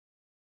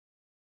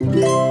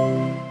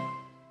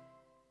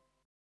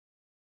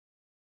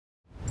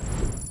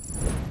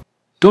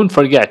Don't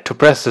forget to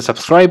press the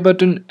subscribe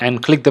button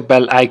and click the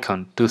bell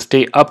icon to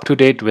stay up to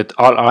date with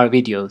all our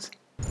videos.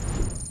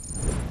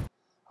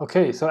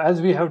 Okay, so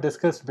as we have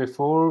discussed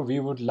before, we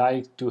would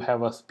like to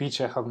have a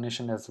speech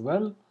recognition as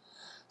well.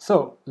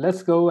 So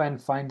let's go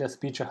and find a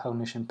speech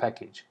recognition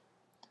package.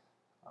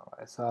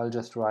 Alright, so I'll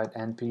just write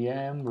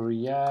npm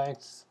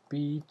react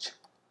speech.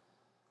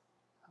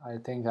 I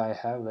think I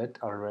have it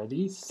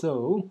already,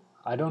 so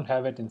I don't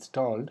have it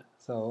installed,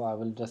 so I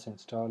will just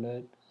install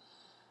it,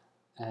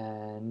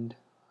 and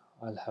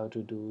I'll have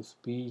to do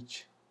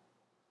speech.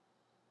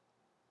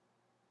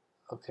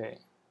 Okay,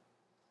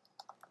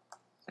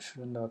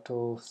 shouldn't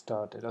auto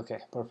start it. Okay,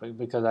 perfect,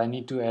 because I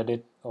need to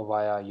edit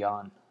via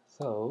yarn.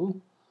 So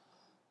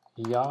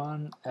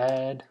yarn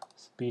add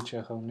speech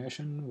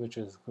recognition, which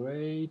is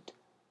great.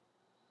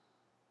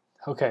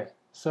 Okay,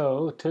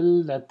 so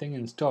till that thing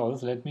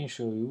installs, let me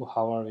show you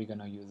how are we going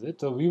to use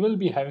it. So we will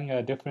be having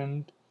a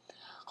different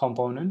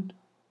component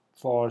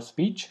for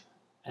speech,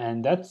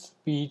 and that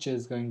speech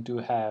is going to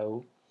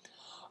have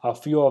a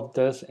few of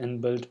this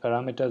inbuilt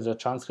parameters. The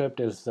transcript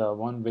is the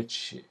one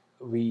which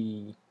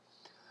we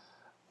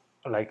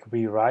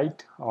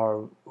write,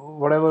 or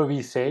whatever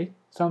we say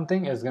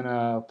something is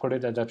gonna put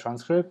it as a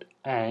transcript,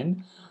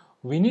 and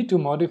we need to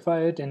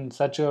modify it in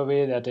such a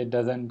way that it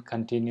doesn't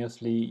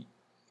continuously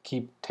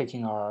keep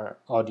taking our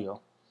audio.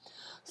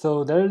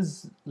 So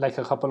there's like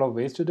a couple of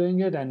ways to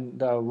doing it, and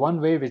the one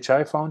way which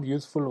I found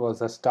useful was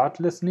the start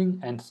listening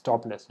and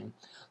stop listening.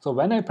 So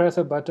when I press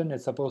a button,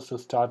 it's supposed to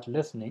start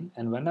listening,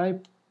 and when I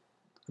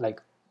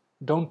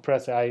don't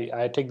press,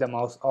 I take the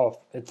mouse off,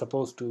 it's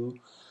supposed to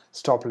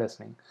stop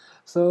listening.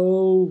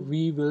 So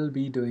we will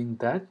be doing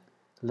that.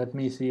 Let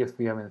me see if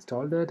we have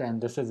installed it,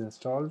 and this is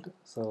installed.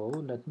 So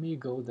let me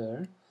go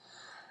there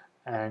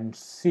and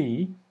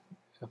see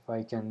if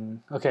I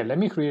can. Okay, let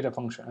me create a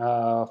function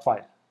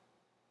file.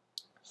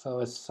 So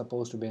it's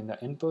supposed to be in the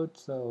input.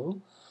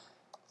 So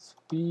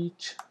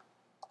speech.js,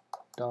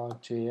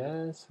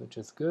 which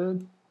is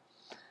good.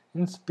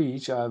 In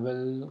speech, I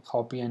will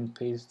copy and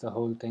paste the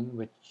whole thing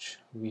which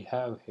we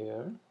have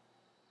here.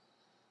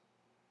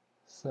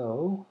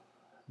 So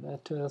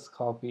let us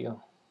copy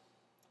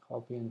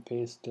and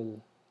paste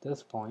till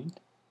this point,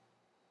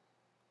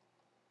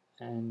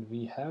 and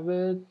we have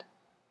it.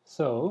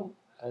 So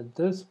at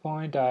this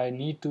point, I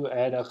need to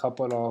add a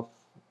couple of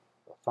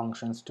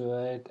functions to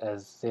it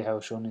as they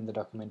have shown in the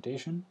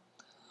documentation.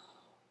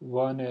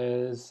 One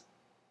is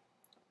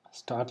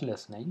start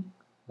listening,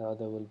 the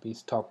other will be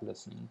stop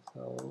listening.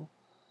 So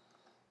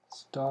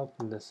stop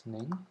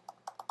listening,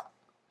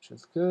 which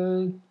is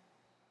good.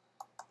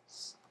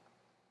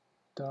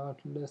 Start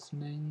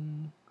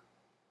listening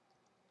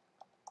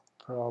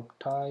prop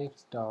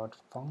types dot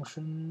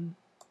function,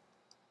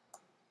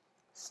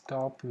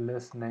 stop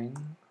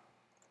listening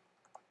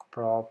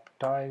prop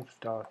types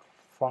dot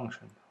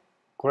function.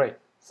 Great.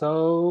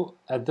 So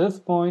at this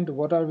point,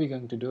 what are we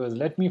going to do is,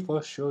 let me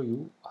first show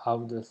you how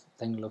this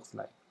thing looks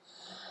like.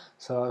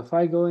 So if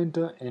I go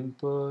into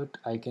input,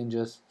 I can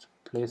just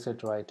place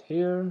it right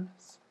here,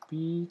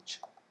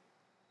 speech,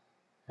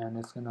 and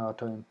it's going to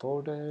auto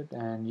import it,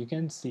 and you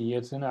can see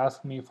it's going to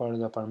ask me for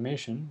the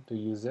permission to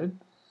use it.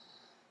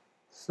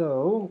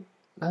 So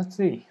let's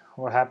see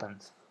what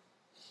happens.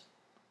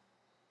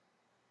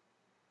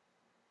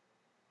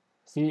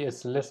 See,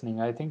 it's listening.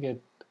 I think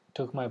it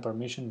took my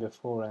permission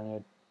before and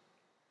it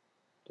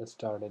just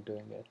started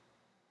doing it.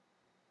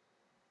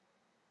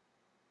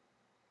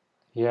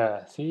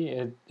 Yeah, see,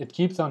 it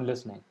keeps on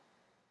listening.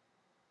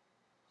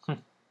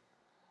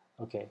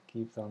 Okay,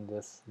 keeps on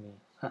listening.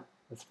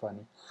 That's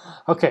funny.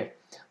 Okay,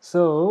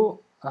 so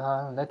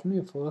let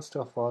me first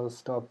of all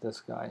stop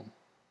this guy.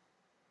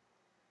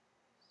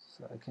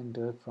 So I can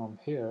do it from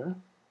here,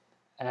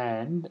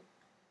 and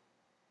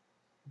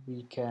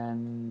we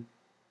can,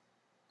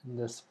 in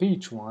the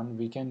speech one,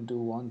 we can do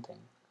one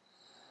thing,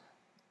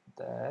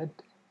 that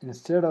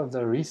instead of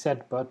the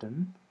reset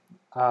button,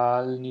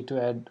 I'll need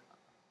to add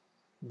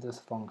this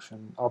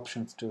function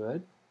options to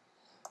it.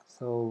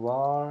 So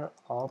var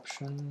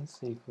options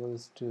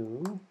equals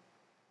to,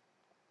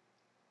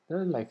 there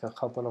are like a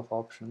couple of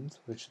options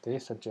which they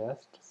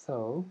suggest.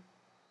 So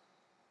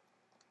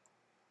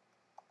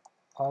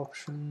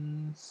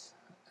options,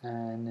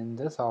 and in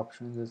this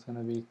options is going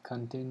to be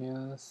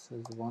continuous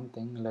is one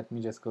thing. Let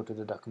me just go to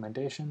the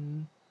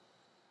documentation.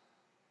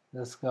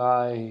 This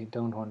guy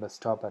don't want to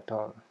stop at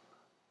all.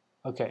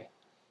 Okay,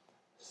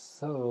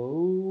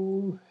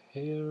 so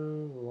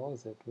here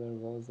was it, where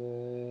was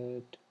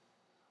it?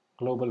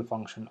 Global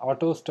function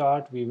auto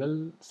start, we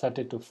will set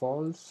it to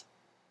false.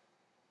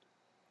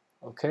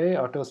 Okay,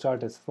 auto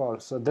start is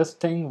false, so this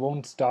thing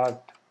won't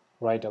start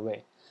right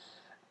away.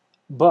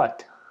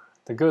 But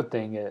the good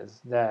thing is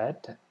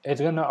that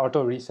it's gonna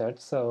auto reset,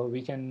 so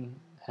we can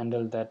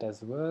handle that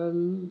as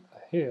well.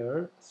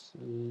 Here,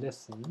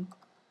 listen,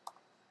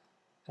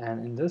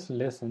 and in this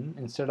listen,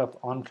 instead of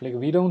on click,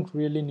 we don't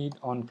really need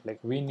on click,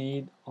 we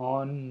need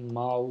on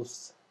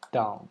mouse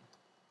down.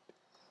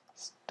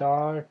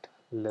 Start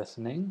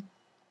listening,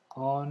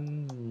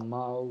 on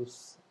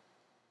mouse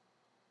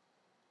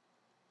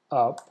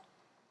up,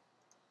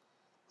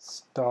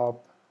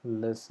 stop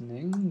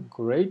listening.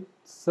 Great.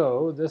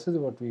 So this is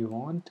what we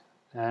want,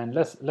 and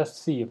let's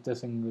see if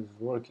this thing is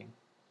working.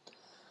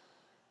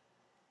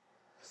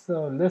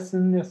 So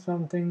listen is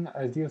something,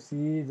 as you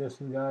see, this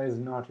guy is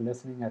not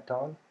listening at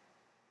all.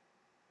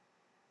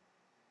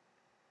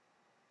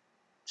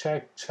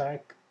 Check,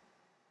 check.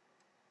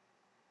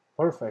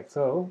 Perfect.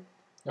 So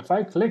if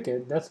I click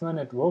it, that's when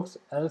it works,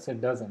 else it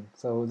doesn't.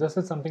 So this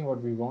is something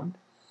what we want.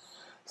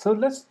 So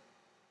let's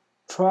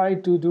try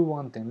to do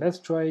one thing. Let's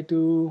try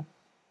to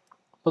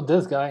put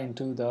this guy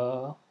into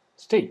the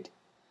state.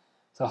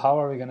 So how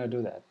are we going to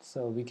do that?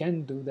 So we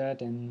can do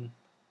that in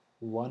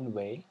one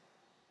way,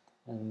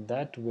 and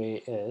that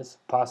way is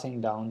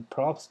passing down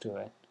props to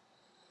it.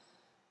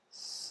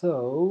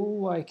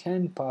 So I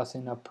can pass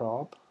in a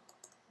prop,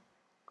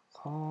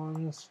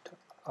 const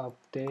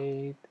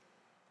update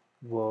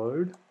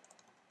word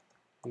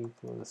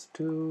equals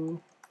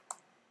to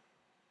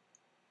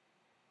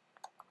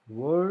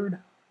word,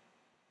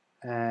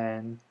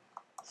 and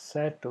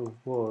set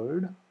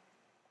word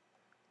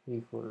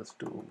equals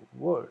to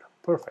word.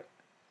 Perfect.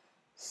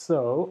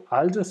 So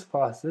I'll just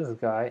pass this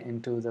guy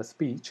into the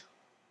speech,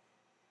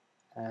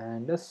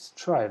 and let's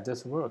try if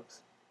this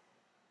works.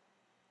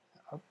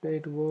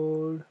 Update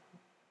word,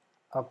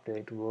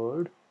 update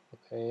word.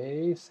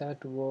 Okay,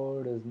 set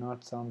word is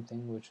not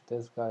something which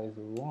this guys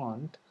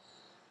want,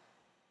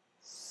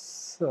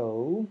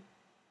 so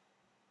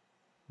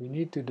we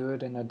need to do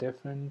it in a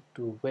different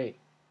way.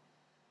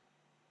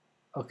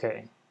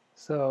 Okay,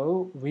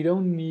 so we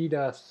don't need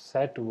a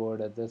set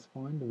word at this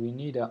point, we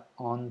need a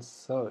on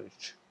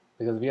search,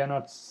 because we are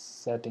not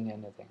setting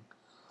anything.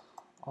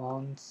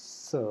 On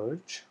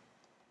search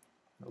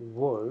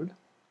word,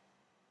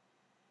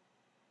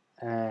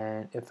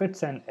 and if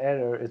it's an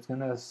error, it's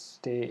gonna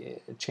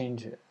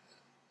change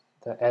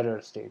the error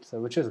state,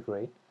 so which is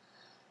great.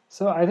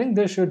 So I think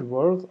this should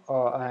work,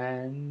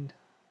 and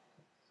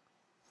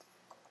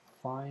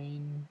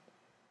find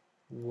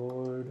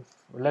word,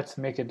 let's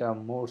make it a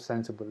more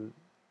sensible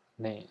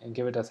name and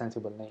give it a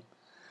sensible name.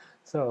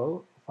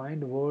 So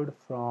find word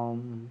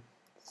from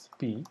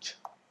speech.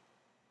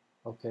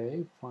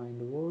 Okay,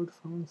 find word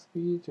from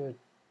speech, it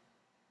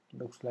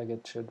looks like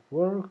it should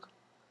work.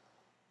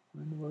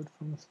 Find word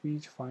from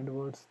speech, find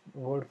word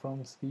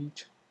from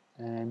speech,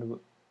 and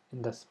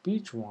in the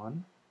speech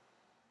one,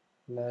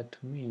 let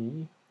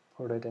me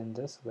put it in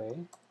this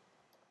way.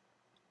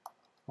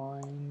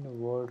 Find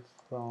word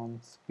from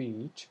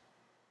speech,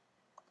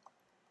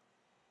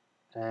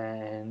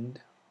 and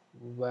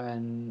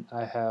when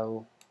I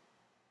have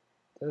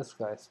this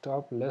guy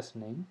stop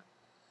listening,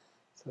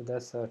 so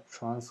that's a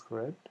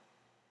transcript.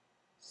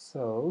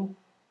 So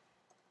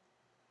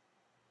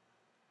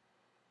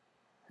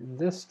in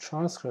this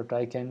transcript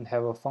I can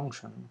have a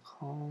function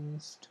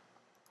const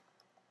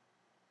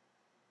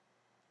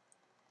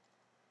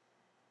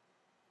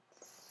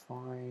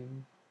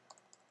find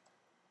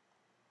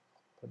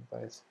put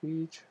by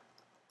speech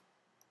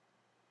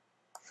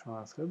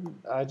transcript.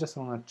 I just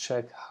want to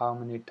check how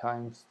many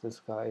times this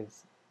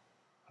guys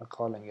are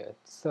calling it.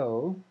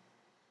 So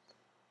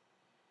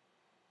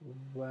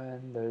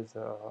when there's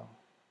a,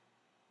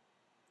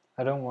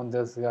 I don't want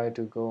this guy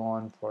to go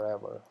on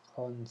forever.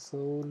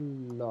 Console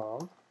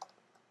log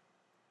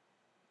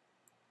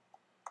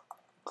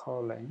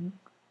calling.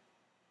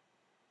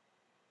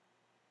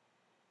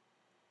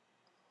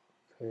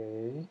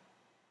 Okay.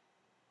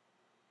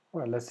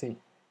 Well, let's see.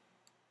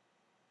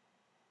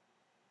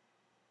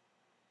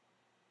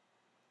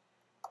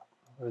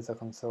 Where's the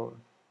console?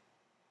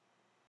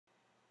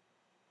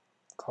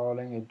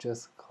 Calling, it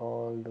just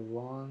called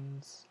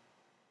once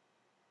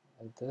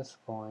at this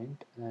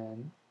point,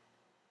 and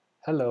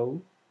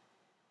hello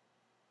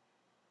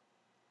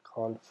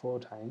called 4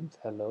 times.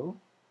 Hello.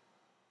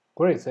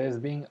 Great, so it's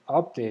being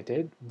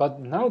updated, but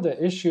now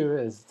the issue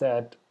is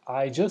that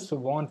I just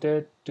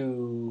wanted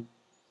to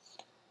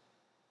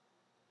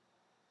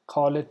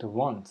call it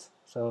once,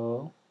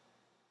 so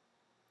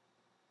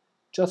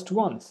just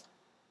once.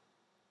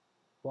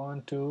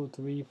 1 2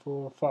 3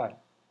 4 5.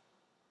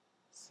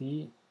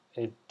 See,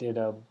 it did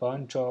a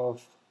bunch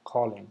of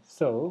calling.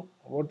 So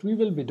what we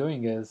will be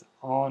doing is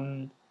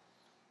on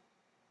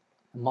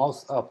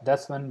mouse up,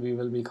 that's when we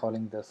will be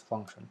calling this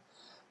function.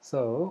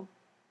 So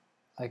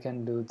I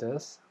can do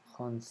this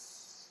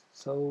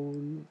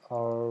console,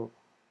 or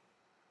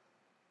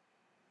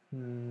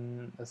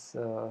it's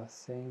the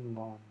same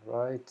one,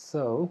 right?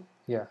 So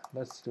yeah,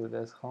 let's do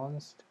this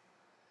const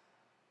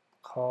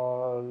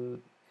call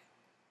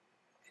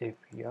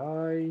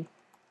API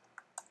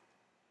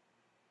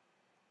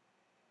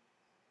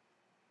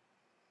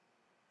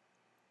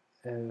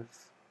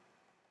if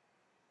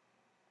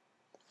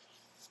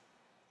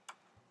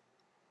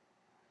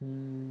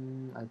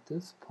at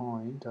this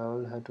point I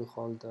will have to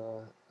call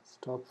the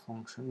stop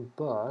function,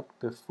 but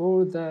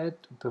before that,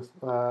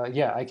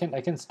 yeah, I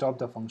can stop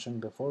the function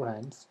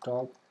beforehand.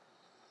 Stop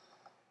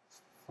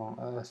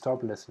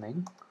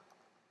listening,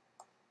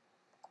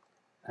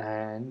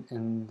 and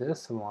in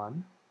this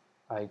one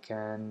I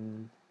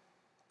can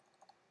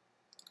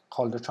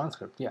call the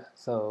transcript. Yeah,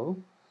 so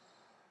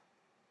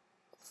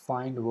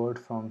find word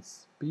from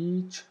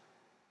speech,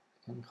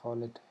 I can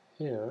call it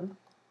here,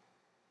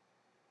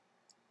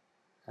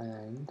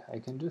 and I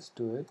can just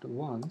do it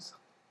once,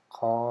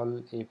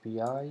 call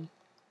API.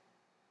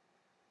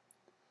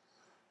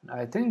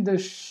 I think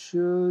this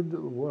should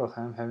work.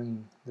 I'm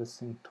having this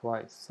thing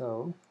twice,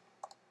 so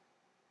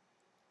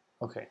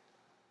okay,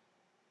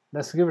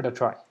 let's give it a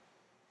try.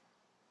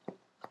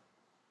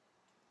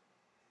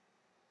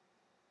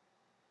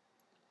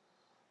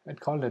 It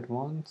called it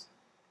once,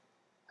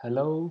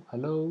 hello,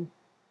 hello.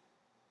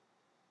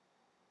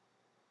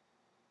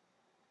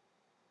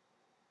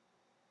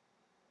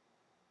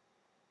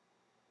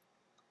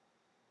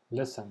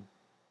 Listen.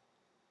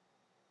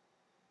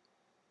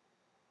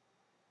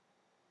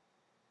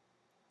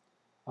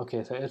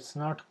 Okay, so it's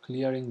not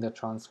clearing the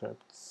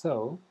transcript.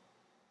 So,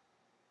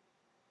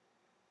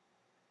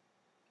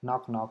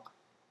 knock knock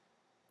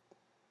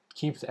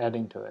keeps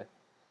adding to it.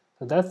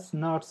 So that's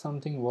not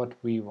something what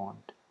we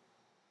want.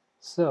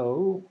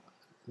 So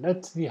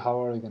let's see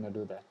how are we going to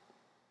do that.